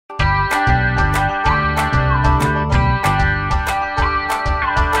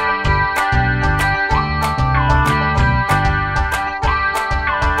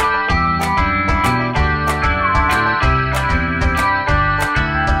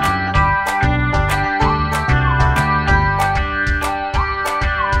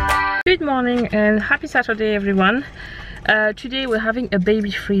morning and happy Saturday everyone. Today we're having a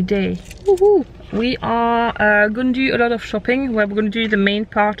baby-free day. Woohoo! We are going to do a lot of shopping. We're going to do the main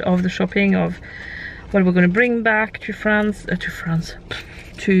part of the shopping of what we're going to bring back to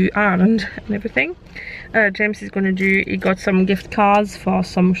to Ireland and everything. James is going to do, he got some gift cards for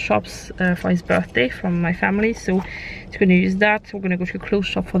some shops for his birthday from my family, so he's going to use that. We're going to go to a clothes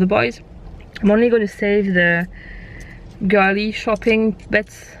shop for the boys. I'm only going to save the girly shopping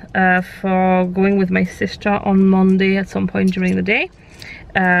bits for going with my sister on Monday at some point during the day.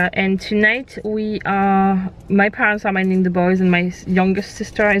 And tonight my parents are minding the boys, and my youngest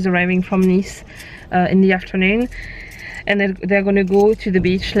sister is arriving from Nice in the afternoon, and they're going to go to the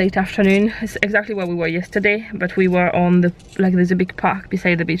beach late afternoon. It's exactly where we were yesterday, but we were on the, like, there's a big park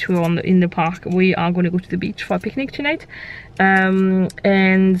beside the beach. We were in the park. We are going to go to the beach for a picnic tonight,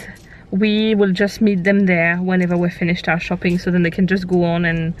 and we will just meet them there whenever we're finished our shopping, so then they can just go on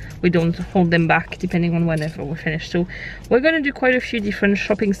and we don't hold them back depending on whenever we're finished. So we're going to do quite a few different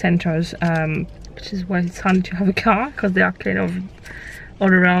shopping centers, which is why it's handy to have a car, because they are kind of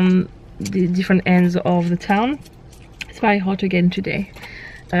all around the different ends of the town. It's very hot again today,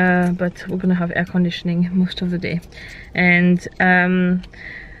 but we're gonna have air conditioning most of the day. And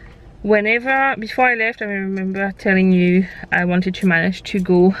before I left, I remember telling you I wanted to manage to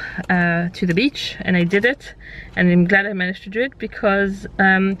go to the beach, and I did it, and I'm glad I managed to do it, because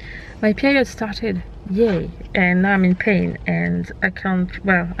my period started, yay, and now I'm in pain and I don't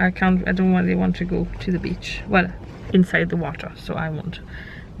really want to go to the beach, well, inside the water, so I won't.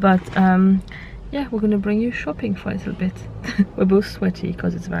 But yeah, we're gonna bring you shopping for a little bit. We're both sweaty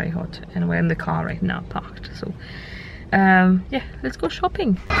because it's very hot, and we're in the car right now parked, so yeah, let's go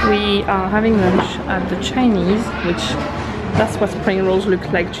shopping. We are having lunch at the Chinese, which that's what spring rolls look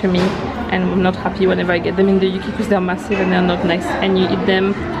like to me, and I'm not happy whenever I get them in the UK because they're massive and they're not nice, and you eat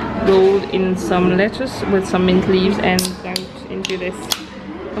them rolled in some lettuce with some mint leaves and dunked into this.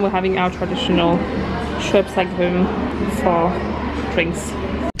 And we're having our traditional Schweppes agrumes for drinks.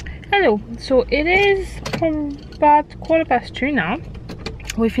 Hello, so it is about 2:15 now.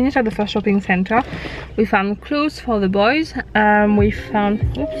 We finished at the first shopping center. We found clothes for the boys. We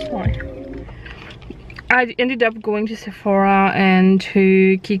found, oops, sorry. I ended up going to Sephora and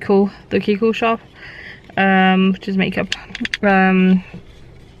to Kiko, the Kiko shop, which is makeup.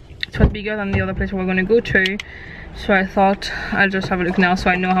 It was bigger than the other place we're going to go to, so I thought I'll just have a look now so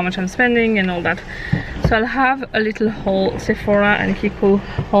I know how much I'm spending and all that. So I'll have a little haul, Sephora and Kiko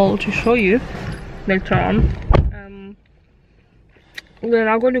haul, to show you later on. We're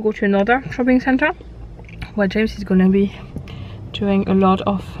now going to go to another shopping center where James is going to be doing a lot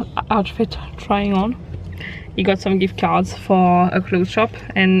of outfit trying on. He got some gift cards for a clothes shop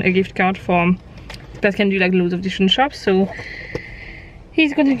and a gift card for that can do like loads of different shops, so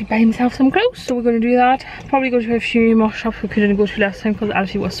he's going to buy himself some clothes. So we're going to do that. Probably go to a few more shops we couldn't go to last time because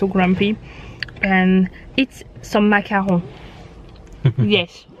Alfie was so grumpy. And it's some macaron.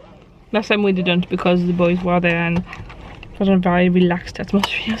 Yes, last time we didn't because the boys were there and it was a very relaxed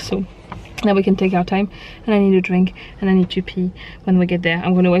atmosphere, so now we can take our time. And I need a drink and I need to pee when we get there.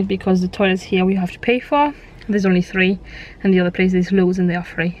 I'm going to wait because the toilets here we have to pay for. There's only 3, and the other place is Lowe's and they are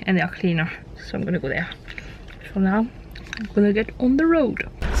free and they are cleaner, so I'm going to go there. For now I'm gonna get on the road.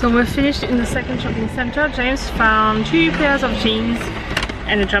 So we're finished in the second shopping center. James found 2 pairs of jeans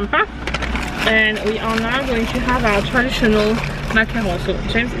and a jumper, and we are now going to have our traditional macaron. So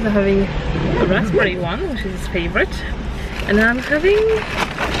James is having a raspberry one, which is his favorite, and I'm having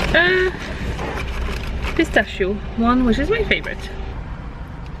a pistachio one, which is my favorite.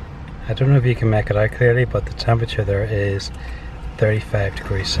 I don't know if you can make it out clearly, but the temperature there is 35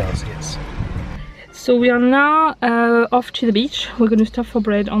 degrees Celsius. So we are now off to the beach. We're going to stop for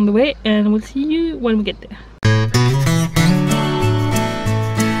bread on the way, and we'll see you when we get there.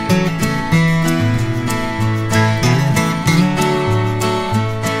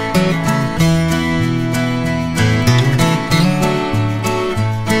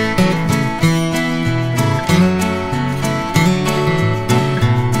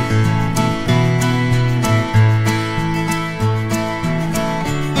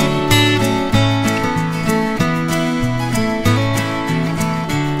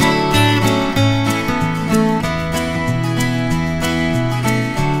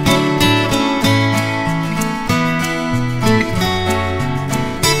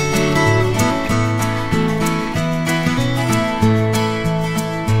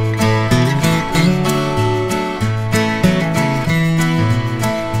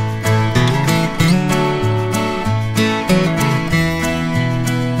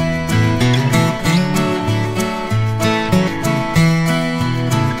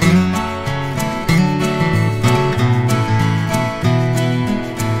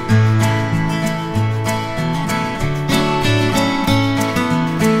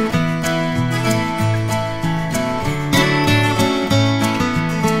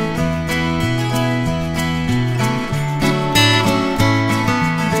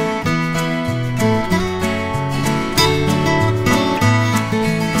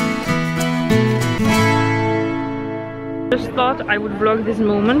 thought I would vlog this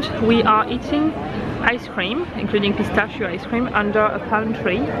moment. We are eating ice cream, including pistachio ice cream, under a palm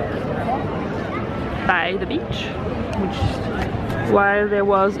tree by the beach, while there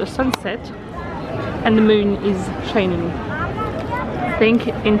was a sunset and the moon is shining. I think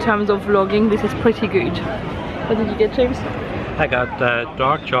in terms of vlogging this is pretty good. What did you get, James? I got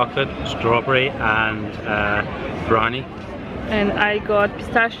dark chocolate, strawberry and brownie. And I got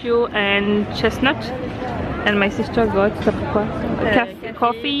pistachio and chestnut, and my sister got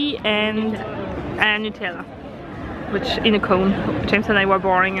coffee and Nutella, which in a cone. James and I were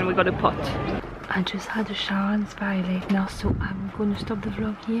boring and we got a pot. I just had a shower and it's very late now, so I'm going to stop the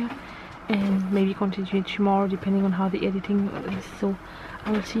vlog here and maybe continue tomorrow depending on how the editing is. So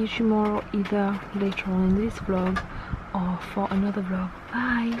I will see you tomorrow, either later on in this vlog or for another vlog.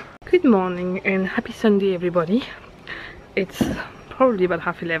 Bye! Good morning and happy Sunday everybody. It's probably about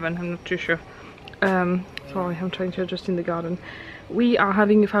 11:30, I'm not too sure. Sorry, I'm trying to adjust in the garden. We are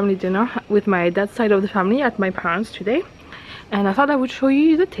having a family dinner with my dad's side of the family at my parents' today, and I thought I would show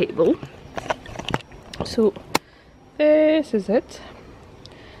you the table. So this is it,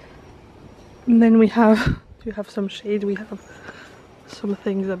 and then we have some shade, we have some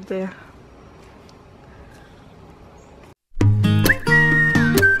things up there.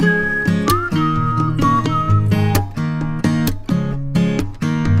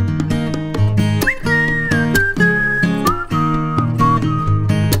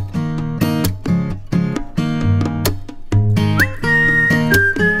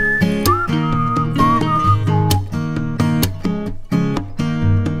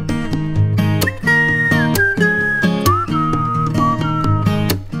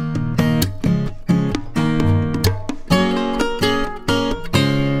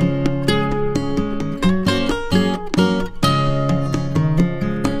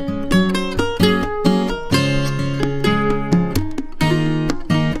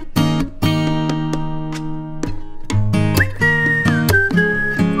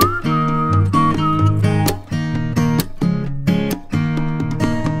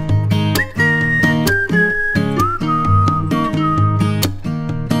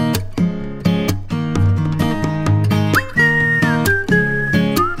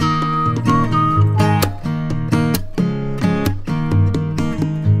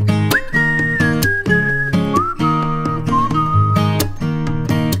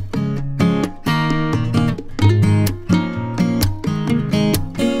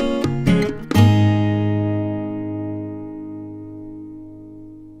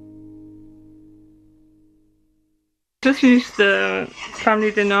 Just finished the family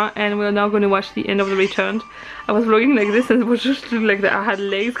dinner and we're now going to watch the end of The Returned. I was vlogging like this and it was just like that I had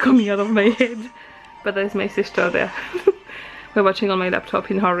legs coming out of my head, but there's my sister there. We're watching on my laptop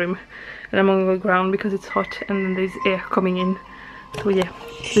in her room and I'm on the ground because it's hot and then there's air coming in. So yeah,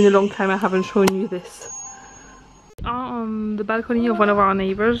 it's been a long time I haven't shown you this. We are on the balcony of one of our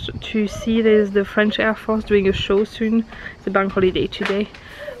neighbors to see there's the French Air Force doing a show soon. It's a bank holiday today.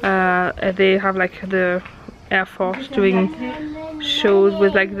 They have like the Air Force doing shows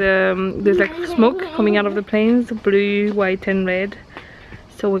with like there's like smoke coming out of the planes, blue, white and red.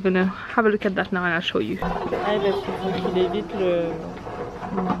 So we're gonna have a look at that now and I'll show you. Ah, parce qu'il faut qu'il évite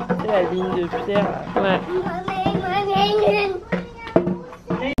la ligne de pierre. Ouais.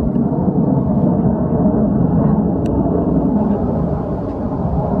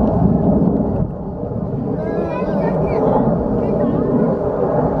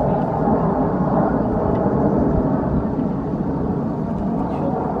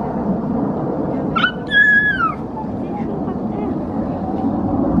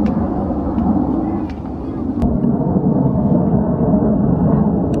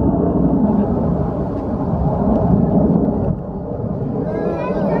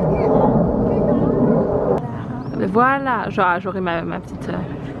 Voilà, j'aurai ma petite...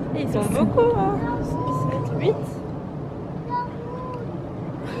 Ils sont beaucoup, hein. 7, 8.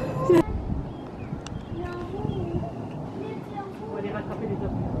 On va aller rattraper les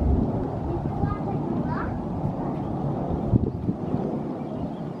autres.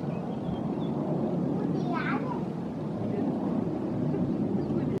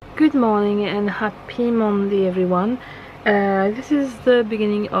 Good morning and happy Monday everyone. This is the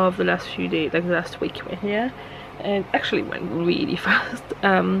beginning of the last few days, like the last week we're here. And actually went really fast.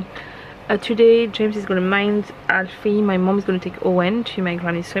 Today James is going to mind Alfie, my mom is going to take Owen to my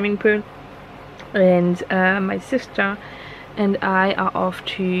granny's swimming pool, and my sister and I are off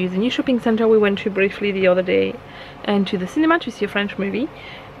to the new shopping center we went to briefly the other day, and to the cinema to see a French movie,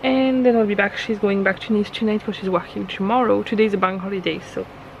 and then I'll be back. She's going back to Nice tonight because she's working tomorrow. Today is a bank holiday, so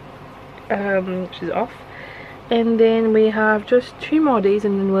she's off. and then we have just 2 more days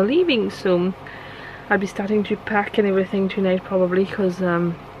and then we're leaving, so I'll be starting to pack and everything tonight probably, because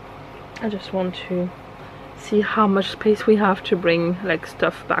I just want to see how much space we have to bring like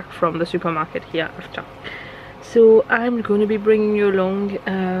stuff back from the supermarket here after. So I'm going to be bringing you along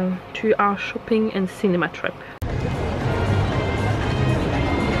to our shopping and cinema trip.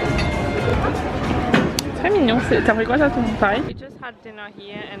 Très mignon, t'as pris quoi ça ton pareil? We just had dinner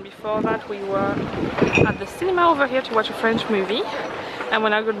here, and before that we were at the cinema over here to watch a French movie, and we're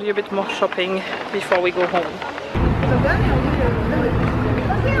now going to do a bit more shopping before we go home.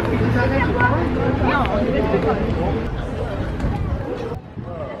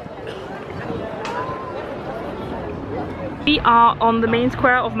 We are on the main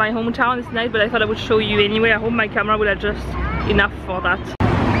square of my hometown. It's night, but I thought I would show you anyway. I hope my camera will adjust enough for that.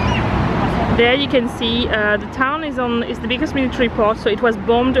 There you can see the town is the biggest military port, so it was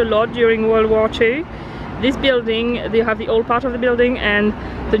bombed a lot during World War II. This building, they have the old part of the building and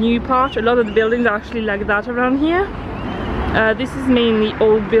the new part. A lot of the buildings are actually like that around here. This is mainly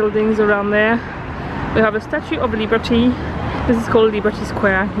old buildings around there. We have a Statue of Liberty. This is called Liberty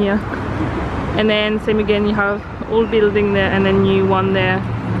Square here. And then same again, you have old building there and then new one there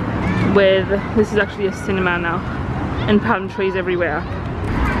with, this is actually a cinema now, and palm trees everywhere.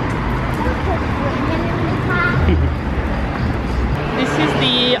 This is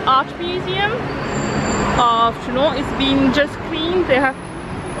the art museum of Toulon. It's been just cleaned. They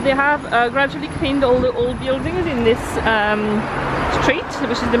have gradually cleaned all the old buildings in this street,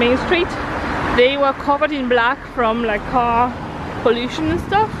 which is the main street. They were covered in black from like car pollution and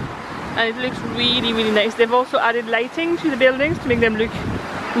stuff, and it looks really, really nice. They've also added lighting to the buildings to make them look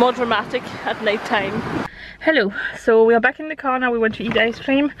more dramatic at night time. Hello, so we are back in the car now. We went to eat ice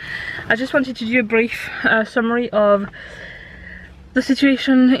cream. I just wanted to do a brief summary of the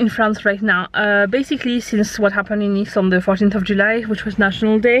situation in France right now. Basically, since what happened in Nice on the 14th of July, which was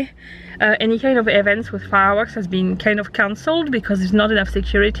National Day, any kind of events with fireworks has been kind of cancelled because there's not enough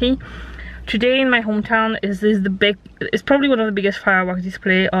security. Today in my hometown it's probably one of the biggest fireworks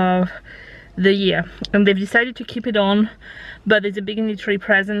display of the year, and they've decided to keep it on, but there's a big military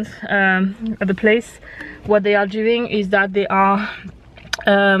presence at the place. What they are doing is that they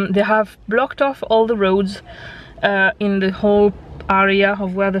have blocked off all the roads in the whole area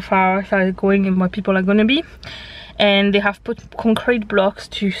of where the fireworks are going and where people are going to be, and they have put concrete blocks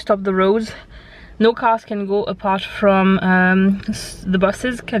to stop the roads. No cars can go apart from the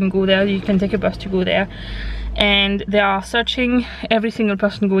buses can go there. You can take a bus to go there, and they are searching every single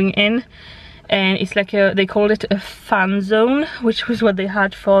person going in. And it's like they called it a fan zone, which was what they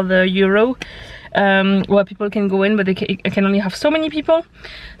had for the Euro, where people can go in, but they can only have so many people.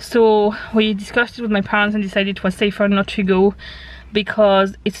 So we discussed it with my parents and decided it was safer not to go,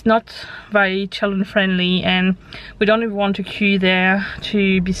 because it's not very children friendly, and we don't even want to queue there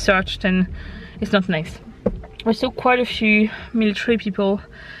to be searched, and it's not nice. We saw quite a few military people.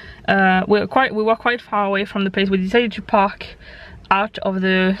 We were quite far away from the place. We decided to park out of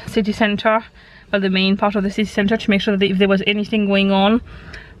the city center, or the main part of the city center, to make sure that if there was anything going on,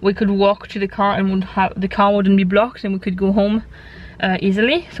 we could walk to the car and the car wouldn't be blocked, and we could go home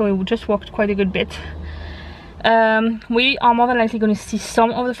easily. So we just walked quite a good bit. We are more than likely going to see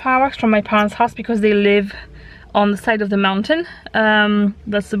some of the fireworks from my parents' house, because they live on the side of the mountain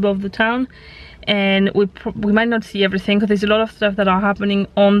that's above the town, and we might not see everything because there's a lot of stuff that are happening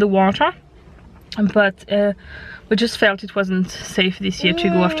on the water, but we just felt it wasn't safe this year to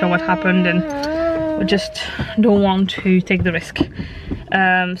go after what happened, and we just don't want to take the risk.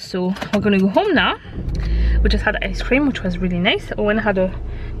 So we're gonna go home now. We just had ice cream, which was really nice. Owen had a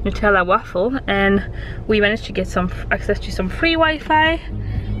Nutella waffle, and we managed to get some access to some free Wi-Fi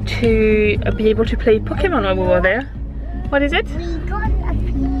to be able to play Pokemon while we were there. What is it? We got a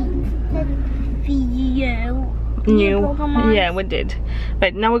video. New. Yeah, we did.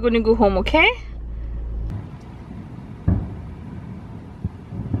 Right, now we're going to go home, okay?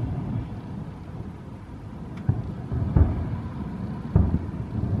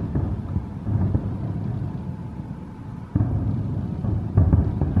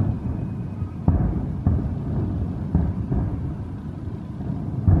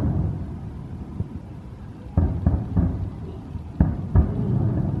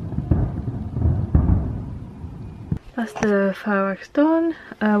 That's the fireworks done.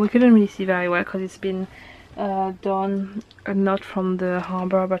 We couldn't really see very well because it's been done not from the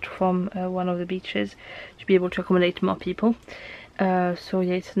harbour but from one of the beaches to be able to accommodate more people. So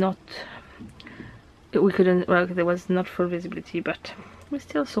yeah, it's not, we couldn't, well, there was not full visibility, but we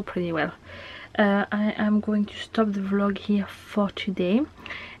still saw pretty well. I am going to stop the vlog here for today,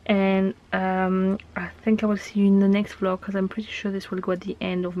 and I think I will see you in the next vlog, because I'm pretty sure this will go at the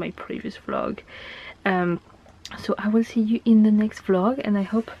end of my previous vlog. So I will see you in the next vlog, and I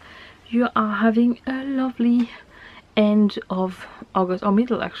hope you are having a lovely end of August, or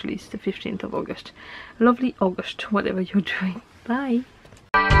middle actually, it's the 15th of August. Lovely August, whatever you're doing. Bye.